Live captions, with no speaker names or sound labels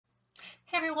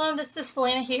Hey everyone, this is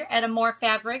Salena here at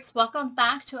AmourFabriQues. Welcome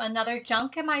back to another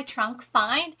Junk in My Trunk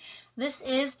find. This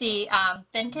is the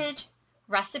vintage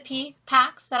recipe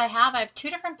packs that I have. I have two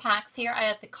different packs here. I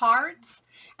have the cards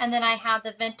and then I have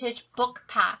the vintage book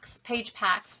packs, page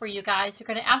packs for you guys. You're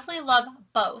going to absolutely love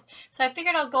both. So I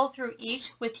figured I'll go through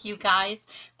each with you guys.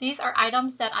 These are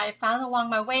items that I found along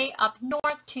my way up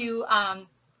north to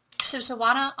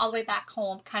Salena all the way back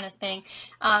home kind of thing.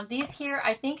 These here,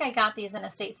 I think I got these in a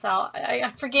estate sale. I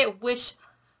forget which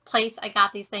place I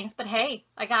got these things, but hey,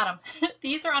 I got them.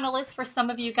 These are on a list for some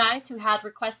of you guys who had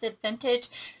requested vintage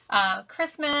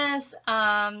Christmas,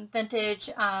 vintage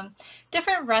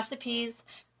different recipes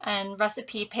and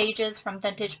recipe pages from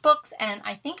vintage books, and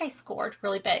I think I scored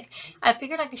really big. I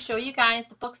figured I could show you guys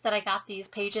the books that I got these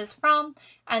pages from,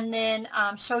 and then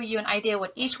show you an idea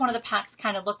what each one of the packs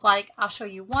kind of look like. I'll show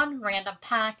you one random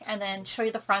pack and then show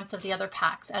you the fronts of the other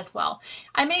packs as well.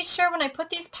 I made sure when I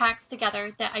put these packs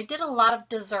together that I did a lot of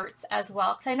desserts as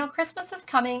well, because I know Christmas is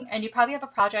coming and you probably have a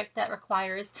project that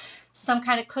requires some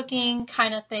kind of cooking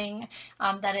kind of thing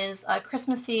that is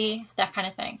Christmassy, that kind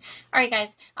of thing. All right,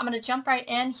 guys, I'm going to jump right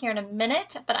in here in a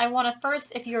minute, but I want to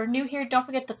first, if you're new here, don't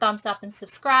forget to thumbs up and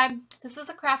subscribe. This is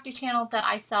a crafty channel that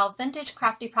I sell vintage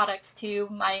crafty products to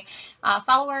my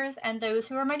followers and those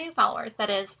who are my new followers. That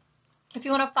is, if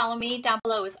you want to follow me, down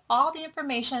below is all the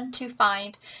information to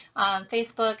find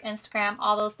Facebook, Instagram,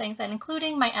 all those things, and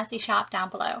including my Etsy shop down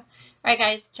below. All right,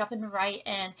 guys, jumping right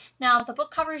in. Now, the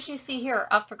book covers you see here are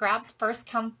up for grabs. First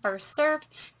come, first served.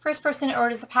 First person who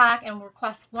orders a pack and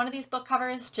requests one of these book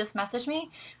covers, just message me,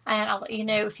 and I'll let you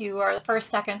know if you are the first,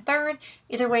 second, third.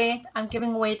 Either way, I'm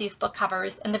giving away these book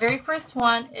covers. And the very first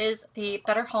one is the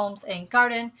Better Homes and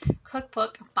Garden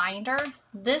Cookbook Binder.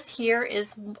 This here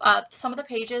is some of the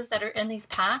pages that are in these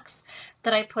packs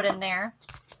that I put in there.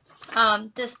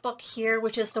 This book here,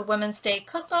 which is the Women's Day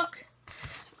Cookbook.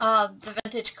 The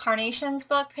Vintage Carnations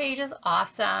book page is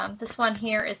awesome. This one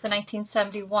here is the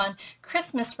 1971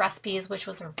 Christmas Recipes, which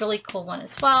was a really cool one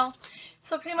as well.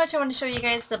 So pretty much I want to show you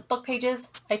guys the book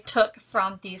pages I took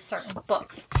from these certain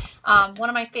books. One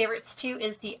of my favorites too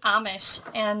is the Amish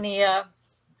and the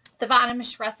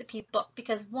Amish recipe book,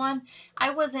 because one, I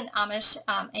was in Amish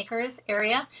Acres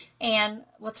area, and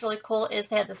what's really cool is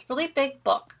they had this really big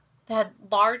book that had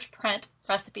large print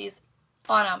recipes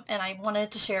on them, and I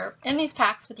wanted to share in these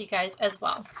packs with you guys as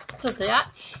well. So that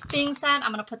being said,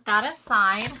 I'm going to put that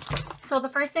aside. So the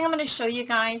first thing I'm going to show you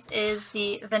guys is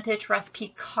the vintage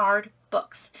recipe card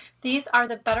books. These are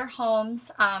the Better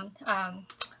Homes, gosh, I'm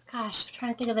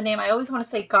trying to think of the name. I always want to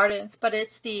say Gardens, but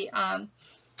it's the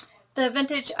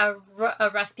vintage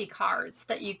recipe cards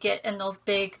that you get in those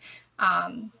big,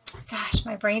 gosh,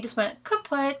 my brain just went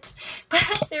kaput,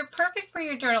 but they're perfect for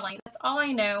your journaling. That's all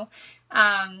I know.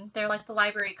 They're like the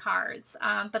library cards,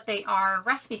 but they are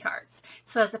recipe cards.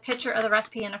 So it has a picture of the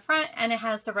recipe in the front, and it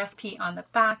has the recipe on the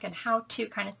back and how-to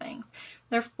kind of things.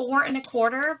 They're 4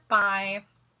 1/4 by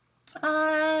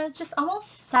just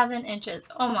almost 7 inches,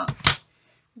 almost.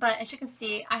 But as you can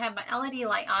see, I have my LED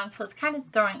light on, so it's kind of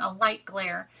throwing a light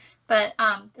glare. But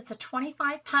it's a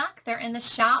 25 pack. They're in the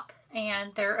shop,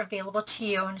 and they're available to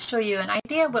you, and show you an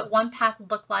idea what one pack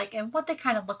would look like and what they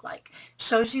kind of look like.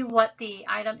 Shows you what the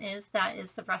item is that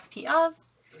is the recipe of,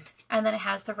 and then it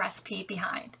has the recipe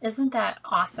behind. Isn't that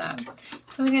awesome?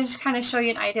 So we're going to just kind of show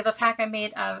you an idea of a pack. I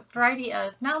made a variety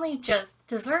of not only just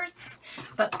desserts,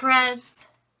 but breads,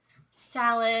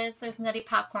 salads. There's Nutty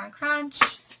Popcorn Crunch,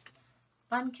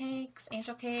 bun cakes,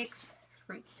 angel cakes,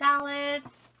 fruit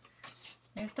salads.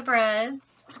 There's the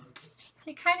breads. So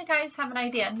you kind of guys have an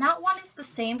idea. Not one is the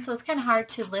same, so it's kind of hard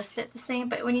to list it the same,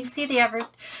 but when you see the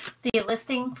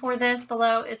listing for this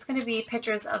below, it's going to be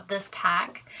pictures of this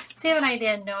pack. So you have an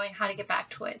idea knowing how to get back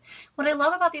to it. What I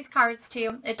love about these cards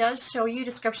too, it does show you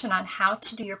description on how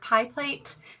to do your pie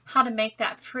plate, how to make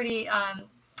that pretty,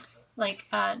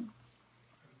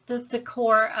 the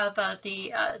decor of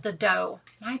the dough.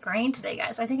 My brain today,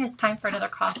 guys. I think it's time for another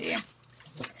coffee.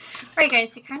 Alright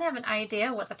guys, you kind of have an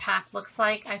idea what the pack looks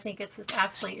like. I think it's just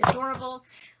absolutely adorable.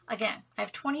 Again, I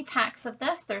have 20 packs of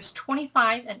this. There's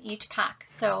 25 in each pack.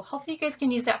 So hopefully you guys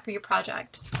can use that for your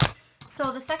project.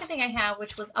 So the second thing I have,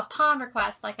 which was upon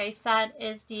request, like I said,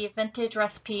 is the vintage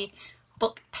recipe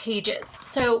book pages.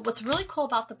 So what's really cool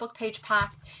about the book page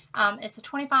pack, it's a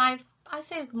 25, I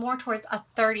say more towards a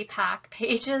 30 pack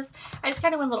pages. I just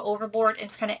kind of went a little overboard and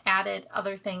just kind of added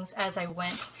other things as I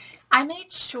went. I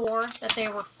made sure that they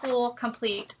were full,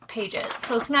 complete pages.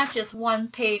 So it's not just one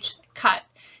page cut.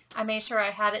 I made sure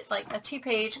I had it like a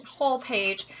 2-page, whole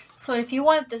page. So if you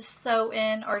wanted to sew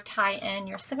in or tie in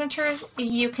your signatures,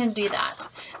 you can do that.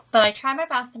 But I try my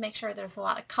best to make sure there's a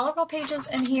lot of colorful pages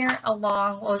in here,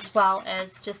 along as well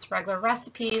as just regular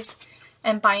recipes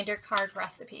and binder card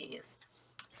recipes.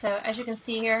 So as you can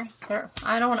see here,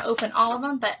 I don't want to open all of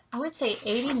them, but I would say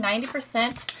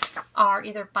 80–90% are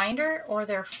either binder or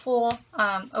they're full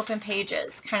open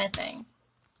pages kind of thing.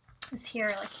 It's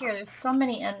here, like here, there's so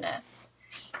many in this.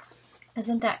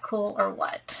 Isn't that cool or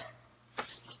what?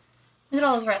 Look at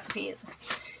all those recipes.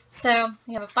 So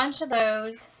we have a bunch of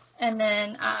those, and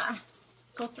then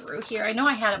go through here. I know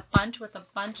I had a bunch with a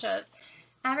bunch of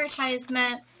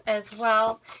advertisements as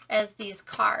well as these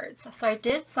cards. So I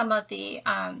did some of the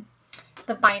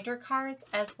binder cards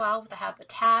as well that have the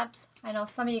tabs. I know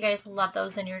some of you guys love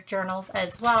those in your journals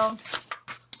as well.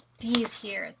 These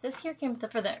here, this here came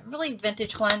for the really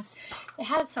vintage one. It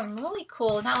had some really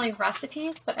cool, not only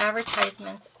recipes, but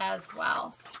advertisements as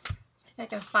well. See if I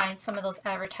can find some of those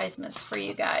advertisements for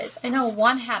you guys. I know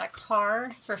one had a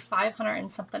car for $500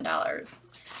 and something. I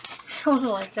was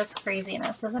like, that's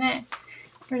craziness, isn't it?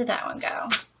 Where did that one go?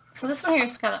 So this one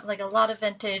here's got like a lot of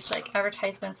vintage like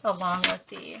advertisements along with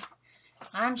the,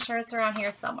 I'm sure it's around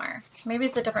here somewhere. Maybe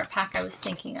it's a different pack I was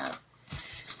thinking of.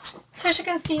 So as you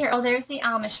can see here, oh, there's the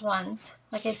Amish ones.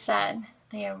 Like I said,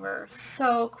 they were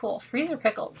so cool. Freezer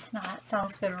pickles. Now that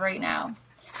sounds good right now.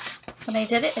 So when I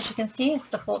did it, as you can see, it's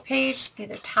the full page.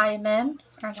 Either tie them in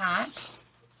or not.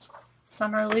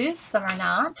 Some are loose, some are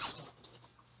not.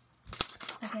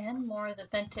 Again, more of the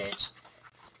vintage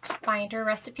binder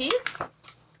recipes.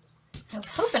 I was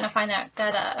hoping to find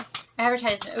that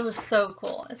advertisement. It was so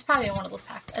cool. It's probably in one of those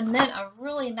packs. And then a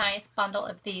really nice bundle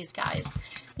of these guys.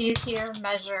 These here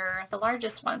measure, the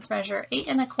largest ones measure 8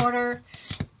 1/4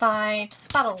 by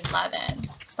just about 11.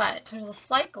 But there's a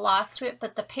slight gloss to it,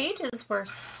 but the pages were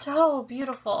so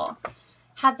beautiful.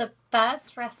 Had the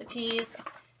best recipes.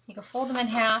 You can fold them in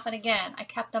half, and again, I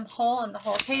kept them whole in the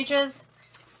whole pages,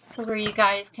 so where you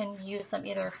guys can use them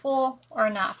either full or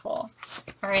not full.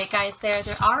 Alright guys, they're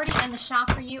already in the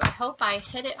shop for you. I hope I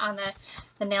hit it on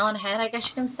the nail on the head, I guess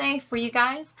you can say, for you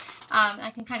guys.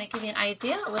 I can kind of give you an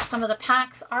idea what some of the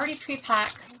packs, already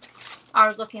pre-packs,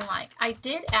 are looking like. I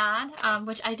did add,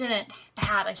 which I didn't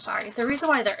add, I'm sorry. The reason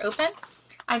why they're open,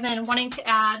 I've been wanting to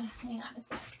add, hang on a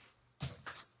sec.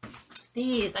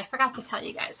 These, I forgot to tell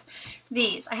you guys.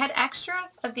 These, I had extra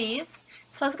of these.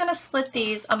 So I was going to split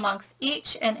these amongst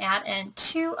each and add in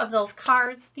 2 of those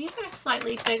cards. These are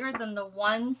slightly bigger than the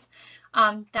ones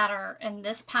that are in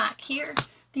this pack here.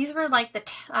 These were like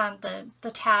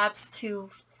the tabs to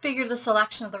figure the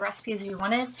selection of the recipes you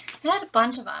wanted. I had a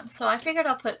bunch of them, so I figured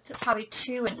I'll put probably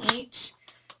 2 in each.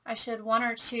 I should 1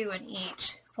 or 2 in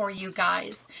each for you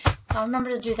guys. So I'll remember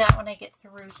to do that when I get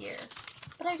through here.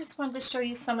 But I just wanted to show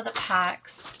you some of the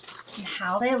packs and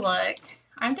how they look.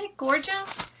 Aren't they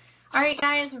gorgeous? Alright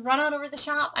guys, run on over to the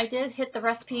shop. I did hit the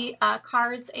recipe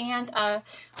cards and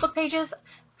book pages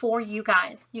for you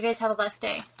guys. You guys have a blessed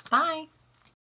day. Bye!